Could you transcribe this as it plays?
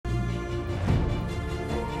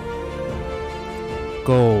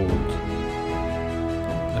gold,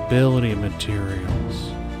 ability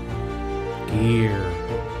materials, gear,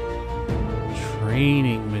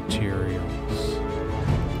 training materials.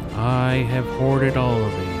 I have hoarded all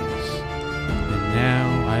of these, and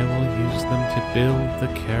now I will use them to build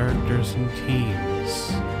the characters and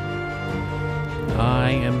teams. I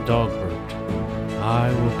am Dogbert.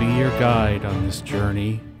 I will be your guide on this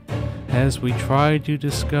journey as we try to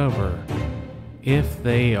discover if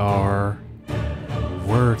they are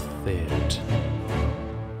worth it.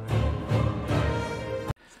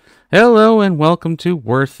 Hello and welcome to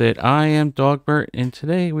Worth It. I am Dogbert, and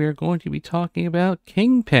today we are going to be talking about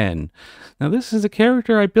Kingpin. Now this is a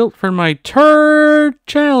character I built for my Turd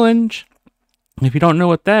Challenge. If you don't know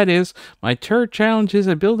what that is, my Turd Challenge is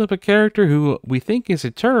I build up a character who we think is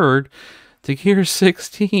a turd to Gear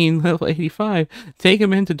 16, level 85, take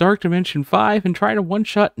him into Dark Dimension 5, and try to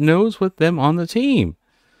one-shot nose with them on the team.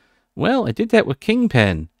 Well, I did that with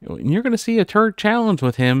Kingpin, and you're going to see a turd challenge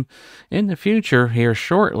with him in the future here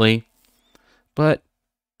shortly. But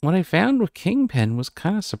what I found with Kingpin was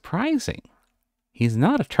kind of surprising. He's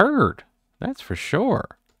not a turd, that's for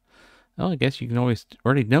sure. Well, I guess you can always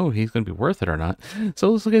already know if he's going to be worth it or not.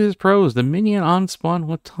 So let's look at his pros. The minion on spawn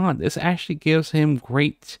with taunt. This actually gives him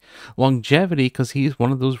great longevity because he's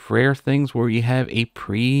one of those rare things where you have a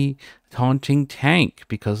pre-taunting tank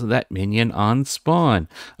because of that minion on spawn.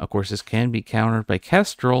 Of course, this can be countered by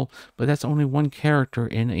Kestrel, but that's only one character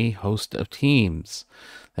in a host of teams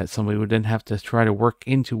that somebody would then have to try to work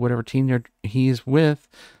into whatever team he's with.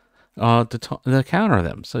 To counter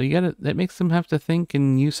them. So that makes them have to think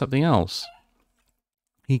and use something else.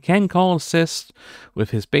 He can call assist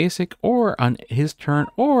with his basic or on his turn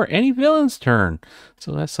or any villain's turn.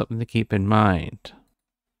 So that's something to keep in mind.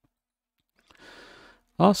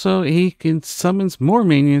 Also, he can summons more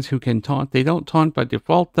minions who can taunt. They don't taunt by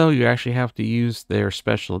default though. You actually have to use their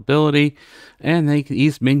special ability. And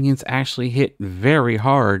these minions actually hit very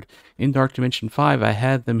hard. In Dark Dimension 5, I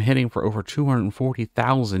had them hitting for over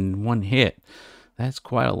 240,000 in one hit. That's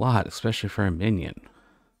quite a lot, especially for a minion.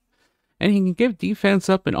 And he can give defense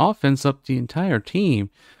up and offense up the entire team.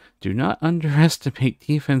 Do not underestimate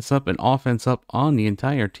defense up and offense up on the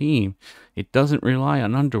entire team. It doesn't rely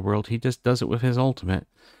on Underworld, he just does it with his ultimate.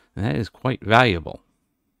 And that is quite valuable.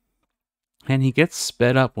 And he gets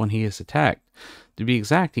sped up when he is attacked. To be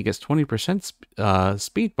exact, he gets 20%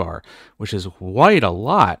 speed bar, which is quite a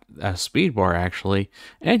lot, speed bar actually.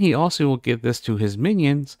 And he also will give this to his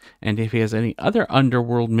minions, and if he has any other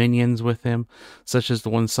Underworld minions with him, such as the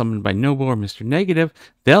ones summoned by Noble or Mr. Negative,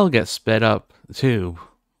 they'll get sped up too.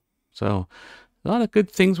 So, a lot of good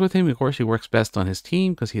things with him. Of course, he works best on his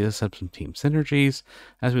team because he does have some team synergies.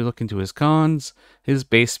 As we look into his cons, his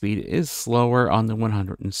base speed is slower on the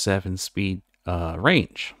 107 speed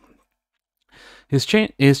range. His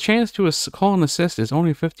chance to call and assist is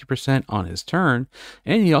only 50% on his turn,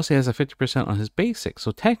 and he also has a 50% on his basic.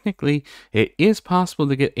 So technically, it is possible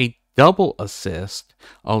to get a double assist,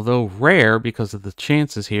 although rare because of the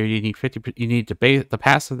chances here. You need the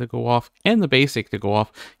passive to go off and the basic to go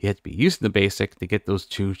off. You have to be using the basic to get those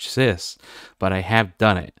two assists, but I have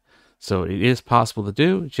done it. So it is possible to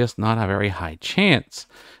do, just not a very high chance.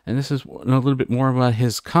 And this is a little bit more about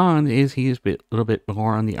his con, is he is a little bit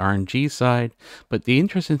more on the RNG side. But the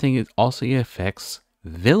interesting thing is also he affects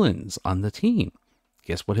villains on the team.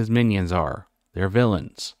 Guess what his minions are? They're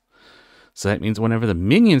villains. So that means whenever the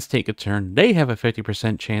minions take a turn, they have a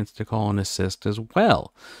 50% chance to call an assist as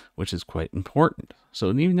well, which is quite important. So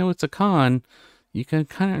even though it's a con, you can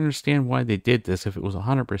kind of understand why they did this. If it was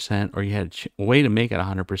 100% or you had a way to make it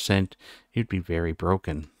 100%, it'd be very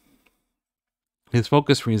broken. His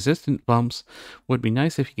focus resistant bumps would be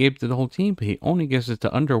nice if he gave it to the whole team, but he only gives it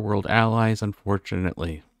to Underworld allies,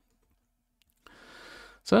 unfortunately.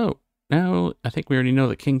 So, now I think we already know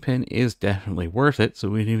that Kingpin is definitely worth it, so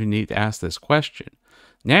we don't even need to ask this question.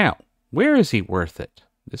 Now, where is he worth it?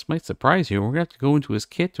 This might surprise you, and we're going to have to go into his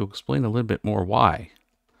kit to explain a little bit more why.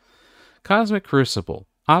 Cosmic Crucible.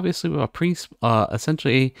 Obviously, with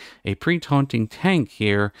essentially a pre-taunting tank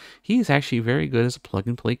here, he's actually very good as a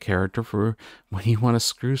plug-and-play character for when you want to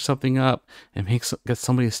screw something up and get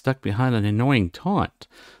somebody stuck behind an annoying taunt.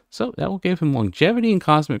 So that will give him longevity in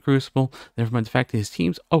Cosmic Crucible. Never mind the fact that his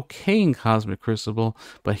team's okay in Cosmic Crucible,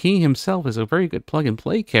 but he himself is a very good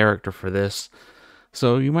plug-and-play character for this.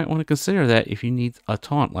 So you might want to consider that if you need a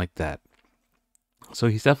taunt like that. So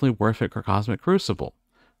he's definitely worth it for Cosmic Crucible.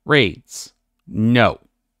 Raids. No.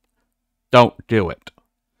 Don't do it.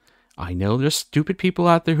 I know there's stupid people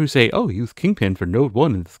out there who say, oh, use Kingpin for Node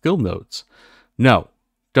 1 in the skill nodes. No.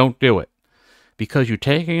 Don't do it. because you're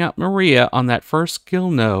taking out Maria on that first skill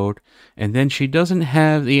node, and then she doesn't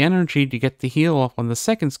have the energy to get the heal off on the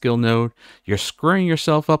second skill node. You're screwing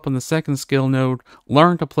yourself up on the second skill node.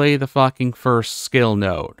 Learn to play the fucking first skill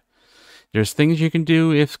node. There's things you can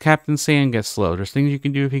do if Captain Sand gets slowed. There's things you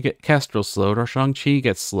can do if you get Kestrel slowed or Shang-Chi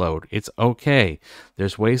gets slowed. It's okay.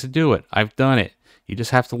 There's ways to do it. I've done it. You just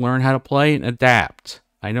have to learn how to play and adapt.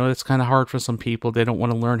 I know that's kind of hard for some people. They don't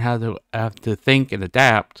want to learn how to think and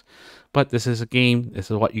adapt. But this is a game.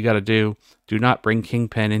 This is what you got to do. Do not bring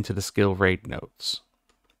Kingpin into the skill raid notes.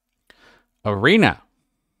 Arena.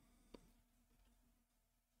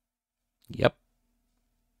 Yep.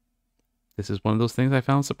 This is one of those things I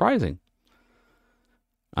found surprising.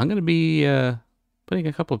 I'm going to be putting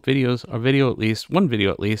a couple of videos, one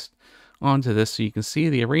video at least, onto this so you can see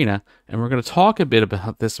the arena. And we're going to talk a bit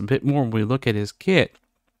about this a bit more when we look at his kit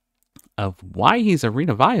of why he's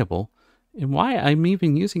arena viable and why I'm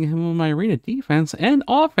even using him on my arena defense and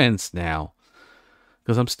offense now.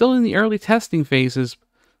 Because I'm still in the early testing phases,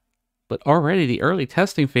 but already the early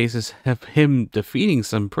testing phases have him defeating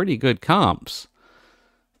some pretty good comps.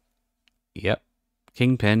 Yep,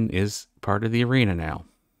 Kingpin is part of the arena now.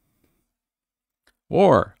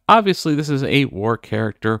 War. Obviously, this is a war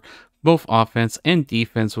character, both offense and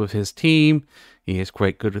defense with his team. He is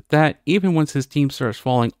quite good with that. Even once his team starts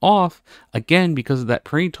falling off, again, because of that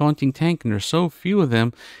pre-taunting tank, and there's so few of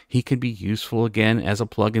them, he can be useful again as a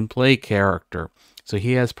plug-and-play character. So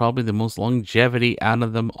he has probably the most longevity out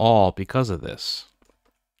of them all because of this.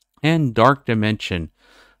 And Dark Dimension.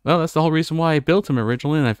 Well, that's the whole reason why I built him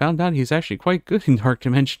originally, and I found out he's actually quite good in Dark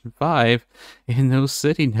Dimension 5 in those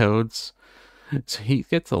city nodes. So he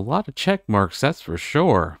gets a lot of check marks, that's for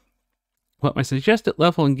sure. What my suggested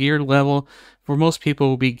level and gear level for most people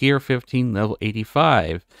will be gear 15, level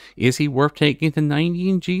 85. Is he worth taking to 90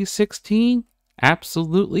 in G16?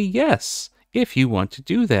 Absolutely yes, if you want to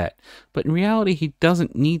do that. But in reality, he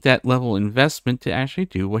doesn't need that level investment to actually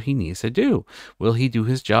do what he needs to do. Will he do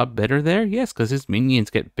his job better there? Yes, because his minions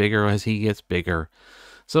get bigger as he gets bigger.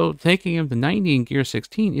 So taking him to 90 in gear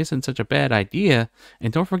 16 isn't such a bad idea.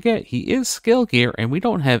 And don't forget, he is skill gear, and we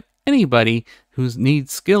don't have anybody who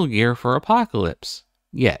needs skill gear for Apocalypse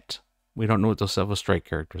yet. We don't know what those Silver Strike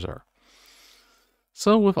characters are.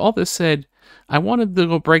 So with all this said, I wanted to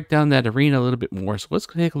go break down that arena a little bit more. So let's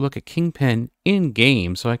take a look at Kingpin in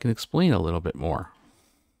game so I can explain a little bit more.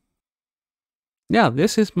 Now,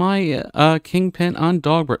 this is my Kingpin on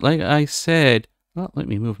Dogbert. Like I said, well, let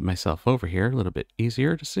me move myself over here a little bit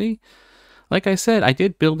easier to see. Like I said, I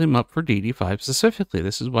did build him up for DD5 specifically.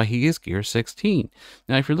 This is why he is gear 16.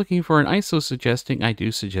 Now, if you're looking for an ISO suggesting, I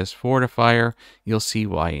do suggest Fortifier. You'll see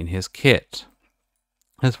why in his kit.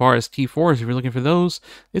 As far as T4s, if you're looking for those,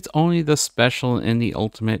 it's only the special and the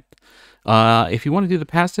ultimate. If you want to do the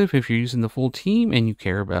passive, if you're using the full team and you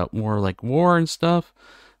care about more like war and stuff,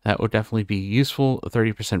 that would definitely be useful. A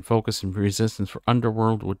 30% focus and resistance for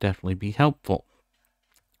Underworld would definitely be helpful.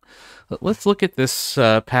 But let's look at this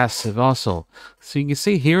passive also. So you can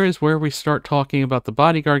see here is where we start talking about the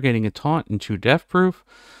bodyguard getting a taunt and 2 death proof.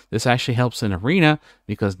 This actually helps in arena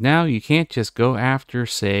because now you can't just go after,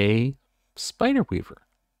 say, Spider Weaver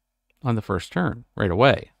on the first turn right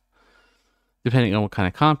away, depending on what kind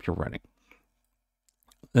of comp you're running.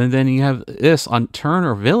 And then you have this on turn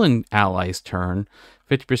or villain ally's turn,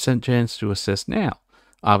 50% chance to assist now.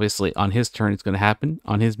 Obviously, on his turn it's going to happen.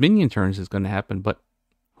 On his minion turns it's going to happen, but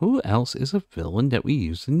who else is a villain that we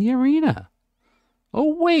use in the arena?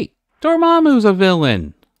 Oh, wait. Dormammu's a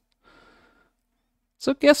villain.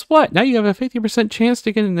 So guess what? Now you have a 50% chance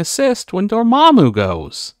to get an assist when Dormammu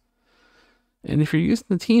goes. And if you're using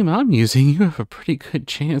the team I'm using, you have a pretty good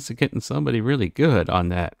chance of getting somebody really good on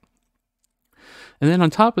that. And then on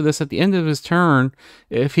top of this, at the end of his turn,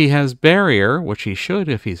 if he has Barrier, which he should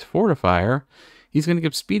if he's Fortifier, he's going to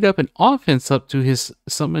give speed up and offense up to his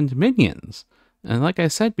summoned minions. And like I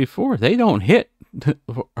said before, they don't hit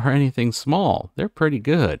or anything small. They're pretty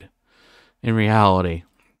good in reality.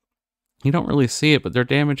 You don't really see it, but their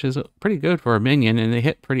damage is pretty good for a minion, and they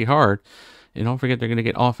hit pretty hard. And don't forget, they're going to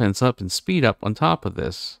get offense up and speed up on top of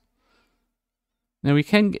this. Now, we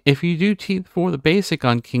can, if you do T4 the basic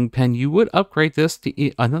on Kingpin, you would upgrade this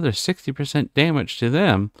to another 60% damage to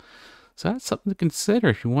them. So that's something to consider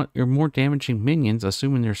if you want your more damaging minions,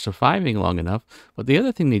 assuming they're surviving long enough. But the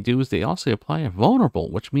other thing they do is they also apply a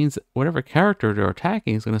vulnerable, which means that whatever character they're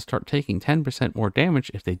attacking is going to start taking 10% more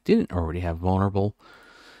damage if they didn't already have vulnerable,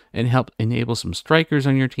 and help enable some strikers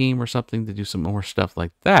on your team or something to do some more stuff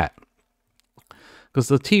like that. Because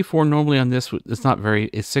the T4 normally on this is not very,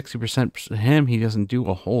 it's 60% for him. He doesn't do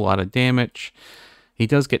a whole lot of damage. He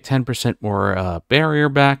does get 10% more barrier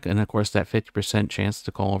back, and of course that 50% chance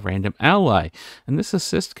to call a random ally. And this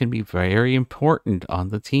assist can be very important on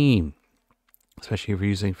the team, especially if you're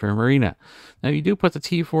using for Marina. Now you do put the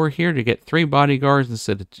T4 here to get 3 bodyguards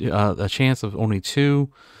instead of a chance of only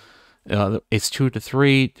 2. It's 2 to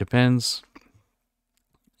 3, depends.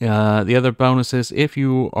 The other bonus is if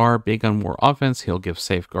you are big on war offense, he'll give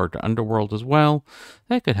safeguard to Underworld as well.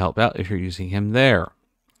 That could help out if you're using him there.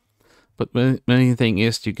 But the main thing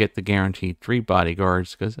is to get the guaranteed 3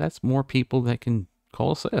 bodyguards, because that's more people that can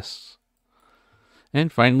call assists.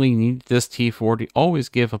 And finally, you need this T4 to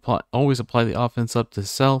always apply the offense up to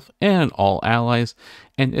self and all allies.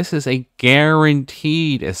 And this is a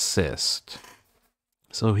guaranteed assist.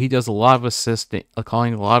 So he does a lot of assisting,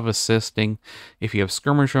 calling a lot of assisting. If you have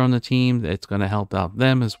skirmisher on the team, it's going to help out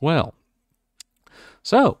them as well.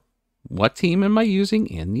 So, what team am I using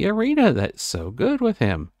in the arena that's so good with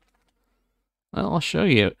him? Well, I'll show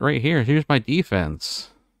you right here. Here's my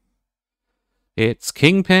defense. It's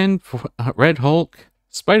Kingpin, Red Hulk,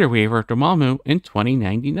 Spider-Weaver, Dormammu, and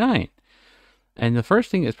 2099. And the first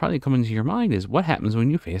thing that's probably coming to your mind is what happens when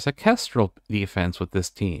you face a Kestrel defense with this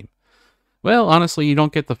team? Well, honestly, you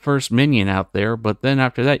don't get the first minion out there, but then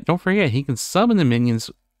after that, don't forget, he can summon the minions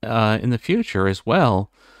in the future as well,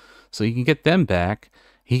 so you can get them back.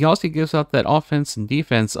 He also gives out that offense and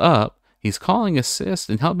defense up. He's calling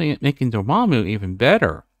assist and making Dormammu even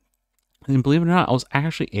better. And believe it or not, I was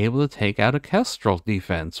actually able to take out a Kestrel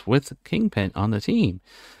defense with Kingpin on the team.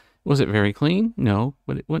 Was it very clean? No,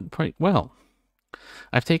 but it went quite well.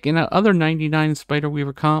 I've taken out other 99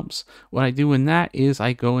 Spider-Weaver comps. What I do in that is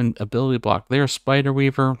I go and ability block their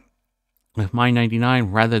Spider-Weaver with my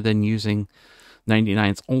 99 rather than using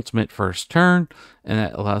 99's ultimate first turn, and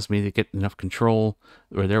that allows me to get enough control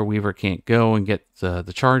where their Weaver can't go and get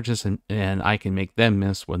the charges, and I can make them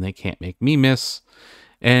miss when they can't make me miss.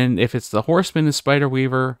 And if it's the Horseman and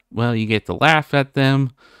Spider-Weaver, well, you get to laugh at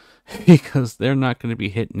them because they're not going to be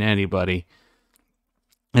hitting anybody.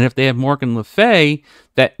 And if they have Morgan Le Fay,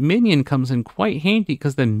 that minion comes in quite handy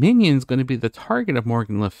because the minion's going to be the target of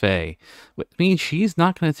Morgan Le Fay, which means she's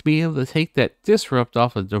not going to be able to take that disrupt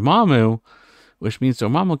off of Dormammu, which means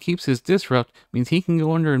Dormammu keeps his disrupt, means he can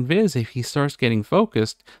go under invis if he starts getting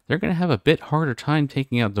focused. They're going to have a bit harder time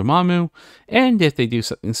taking out Dormammu, and if they do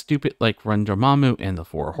something stupid like run Dormammu and the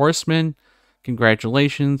 4 horsemen,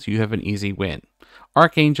 congratulations, you have an easy win.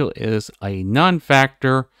 Archangel is a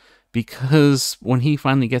non-factor, because when he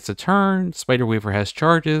finally gets a turn, Spider-Weaver has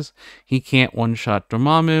charges, he can't one-shot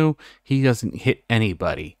Dormammu, he doesn't hit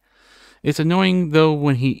anybody. It's annoying, though,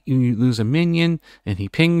 when you lose a minion and he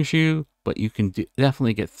pings you, but you can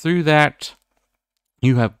definitely get through that.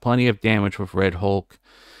 You have plenty of damage with Red Hulk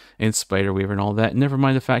and Spider-Weaver and all that. Never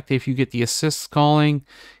mind the fact that if you get the assists calling,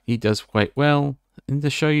 he does quite well. And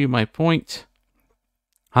to show you my point,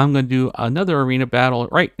 I'm going to do another arena battle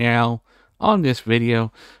right now on this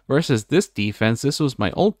video versus this defense. This was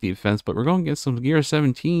my old defense, but we're going to get some Gear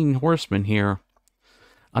 17 horsemen here.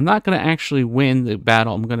 I'm not going to actually win the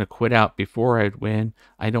battle. I'm going to quit out before I win.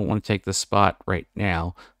 I don't want to take the spot right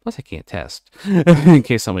now. Plus, I can't test in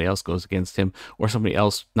case somebody else goes against him or somebody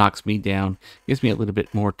else knocks me down. Gives me a little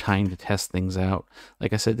bit more time to test things out.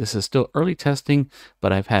 Like I said, this is still early testing,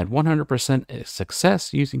 but I've had 100%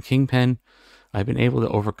 success using Kingpin. I've been able to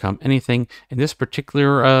overcome anything. In this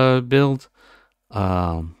particular build,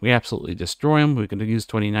 we absolutely destroy him. We're going to use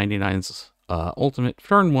 2099's ultimate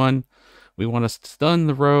turn 1. We want to stun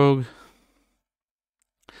the rogue.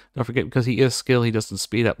 Don't forget, because he is skill, he doesn't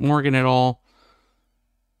speed up Morgan at all.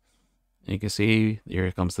 And you can see, here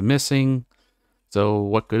comes the missing. So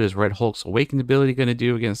what good is Red Hulk's awakened ability going to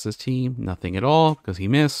do against this team? Nothing at all, because he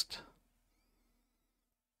missed.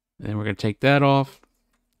 And we're going to take that off.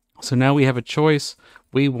 So now we have a choice.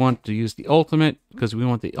 We want to use the ultimate because we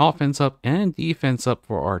want the offense up and defense up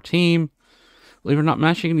for our team. Believe it or not,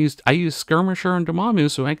 I use Skirmisher and Dormammu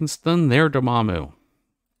so I can stun their Dormammu.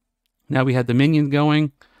 Now we had the minion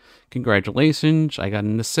going. Congratulations, I got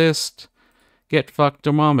an assist. Get fucked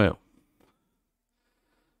Dormammu.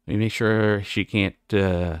 We make sure she can't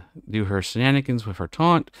do her shenanigans with her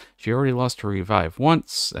taunt. She already lost her revive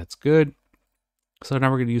once. That's good. So now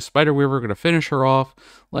we're going to use Spider-Weaver. We're going to finish her off.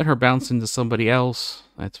 Let her bounce into somebody else.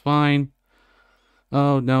 That's fine.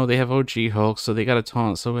 Oh, no, they have OG Hulk, so they got a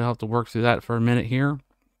taunt. So we'll have to work through that for a minute here.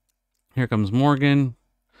 Here comes Morgan.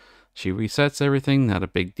 She resets everything. Not a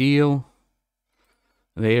big deal.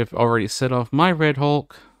 They have already set off my Red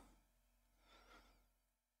Hulk.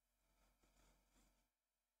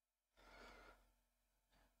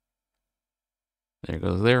 There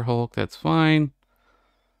goes their Hulk. That's fine.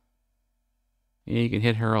 Yeah, you can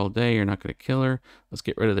hit her all day. You're not going to kill her. Let's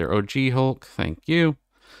get rid of their OG Hulk. Thank you.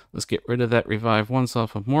 Let's get rid of that revive once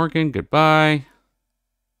off of Morgan. Goodbye.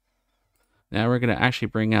 Now we're going to actually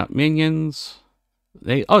bring out minions.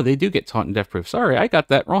 They do get taunt and death proof. Sorry, I got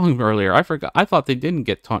that wrong earlier. I forgot. I thought they didn't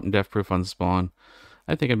get taunt and death proof on spawn.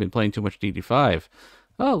 I think I've been playing too much DD5.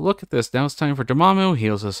 Oh, look at this. Now it's time for Dormammu.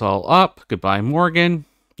 Heals us all up. Goodbye, Morgan.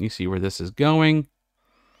 You see where this is going.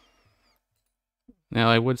 Now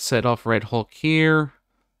I would set off Red Hulk here.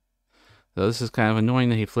 So this is kind of annoying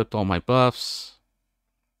that he flipped all my buffs.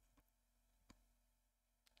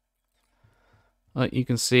 You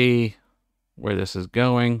can see where this is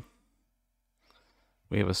going.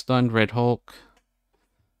 We have a stunned Red Hulk.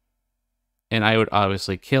 And I would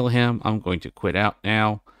obviously kill him. I'm going to quit out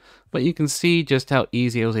now. But you can see just how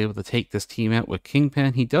easy I was able to take this team out with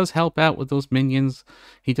Kingpin. He does help out with those minions.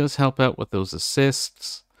 He does help out with those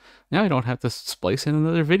assists. Now I don't have to splice in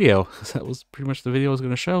another video, because that was pretty much the video I was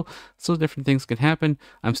going to show. So different things can happen.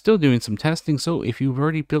 I'm still doing some testing, so if you've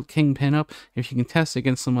already built Kingpin up, if you can test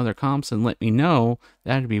against some other comps and let me know,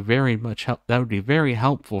 that would be very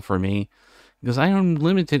helpful for me. Because I am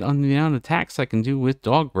limited on the amount of attacks I can do with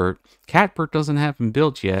Dogbert. Catbert doesn't have him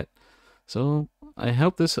built yet. So I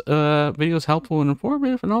hope this video is helpful and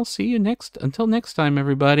informative, and I'll see you until next time,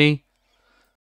 everybody.